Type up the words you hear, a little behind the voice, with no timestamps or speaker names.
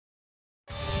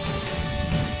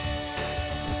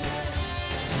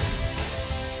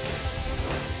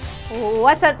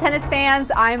What's up, tennis fans?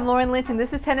 I'm Lauren Lynch, and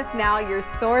this is Tennis Now, your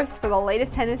source for the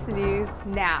latest tennis news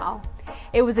now.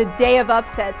 It was a day of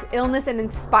upsets, illness, and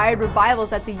inspired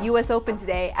revivals at the US Open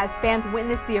today as fans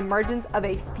witnessed the emergence of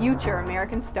a future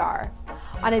American star.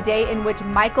 On a day in which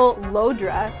Michael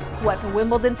Llodra swept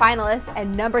Wimbledon finalist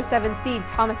and number 7 seed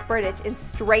Tomas Berdych in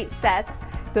straight sets,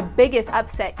 the biggest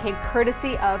upset came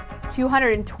courtesy of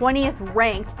 220th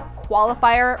ranked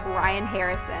qualifier Ryan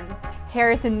Harrison.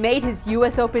 Harrison made his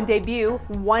US Open debut,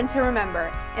 one to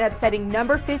remember, in upsetting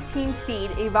number 15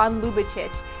 seed Ivan Ljubicic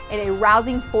in a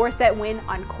rousing 4-set win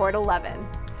on court 11.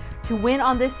 To win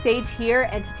on this stage here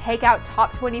and to take out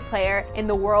top 20 player in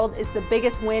the world is the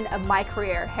biggest win of my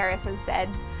career, Harrison said.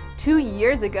 2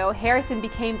 years ago, Harrison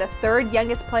became the third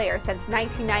youngest player since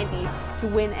 1990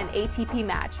 to win an ATP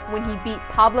match when he beat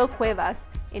Pablo Cuevas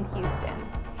in Houston.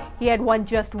 He had won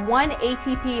just one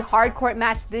ATP hardcourt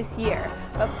match this year,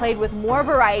 but played with more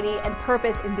variety and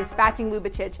purpose in dispatching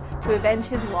Ljubicic to avenge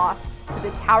his loss to the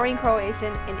towering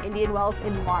Croatian in Indian Wells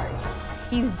in March.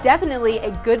 He's definitely a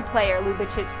good player,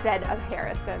 Ljubicic said of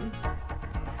Harrison.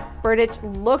 Berdych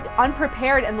looked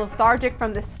unprepared and lethargic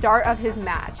from the start of his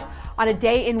match. On a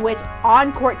day in which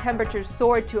on-court temperatures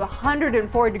soared to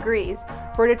 104 degrees,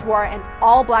 Berdych wore an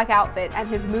all-black outfit and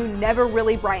his mood never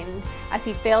really brightened as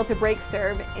he failed to break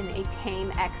serve in a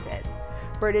tame exit.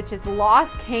 Berdych's loss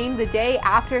came the day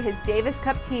after his Davis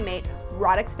Cup teammate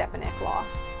Radek Stepanek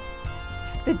lost.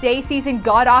 The day season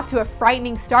got off to a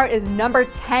frightening start as number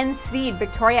 10 seed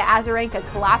Victoria Azarenka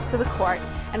collapsed to the court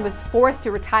and was forced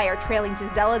to retire, trailing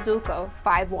Gisela Dulko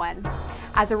 5-1.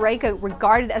 Azarenka,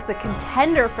 regarded as the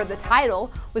contender for the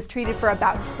title, was treated for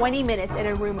about 20 minutes in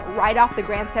a room right off the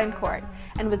grandstand court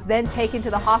and was then taken to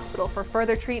the hospital for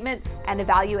further treatment and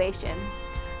evaluation.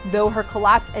 Though her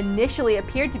collapse initially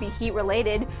appeared to be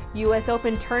heat-related, US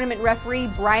Open tournament referee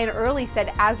Brian Early said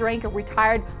Azarenka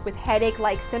retired with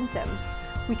headache-like symptoms.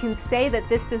 "We can say that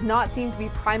this does not seem to be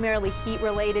primarily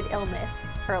heat-related illness,"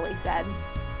 Early said.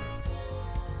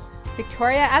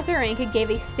 Victoria Azarenka gave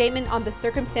a statement on the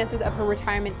circumstances of her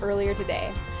retirement earlier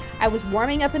today. "I was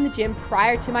warming up in the gym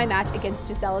prior to my match against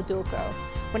Gisela Dulko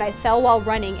when I fell while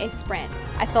running a sprint.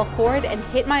 I fell forward and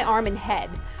hit my arm and head.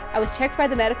 I was checked by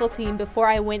the medical team before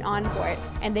I went on court,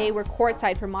 and they were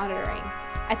courtside for monitoring.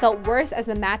 I felt worse as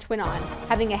the match went on,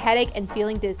 having a headache and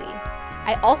feeling dizzy.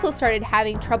 I also started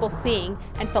having trouble seeing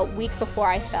and felt weak before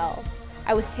I fell.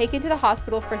 I was taken to the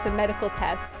hospital for some medical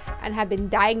tests and have been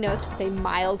diagnosed with a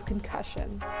mild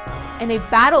concussion." In a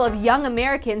battle of young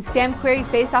Americans, Sam Querrey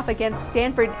faced off against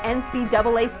Stanford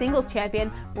NCAA singles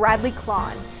champion Bradley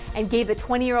Klahn and gave the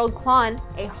 20-year-old Klahn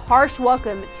a harsh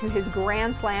welcome to his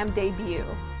Grand Slam debut.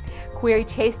 Querrey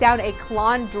chased down a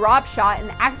Klahn drop shot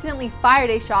and accidentally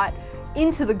fired a shot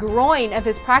into the groin of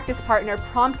his practice partner,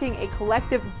 prompting a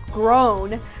collective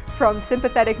groan from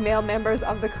sympathetic male members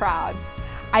of the crowd.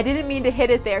 "I didn't mean to hit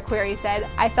it there," Querrey said.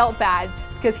 "I felt bad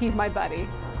because he's my buddy."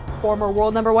 Former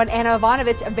world number 1 Anna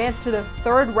Ivanovic advanced to the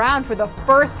third round for the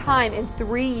first time in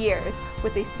 3 years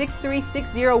with a 6-3,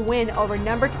 6-0 win over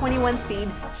number 21 seed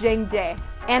Zheng Jie.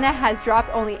 Anna has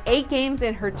dropped only 8 games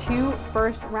in her 2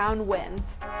 first-round wins.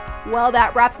 Well,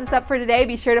 that wraps us up for today.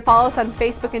 Be sure to follow us on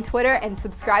Facebook and Twitter and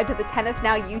subscribe to the Tennis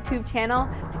Now YouTube channel.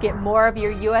 To get more of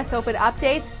your US Open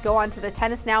updates, go on to the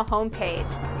Tennis Now homepage.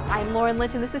 I'm Lauren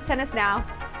Lynch, and this is Tennis Now.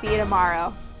 See you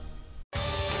tomorrow.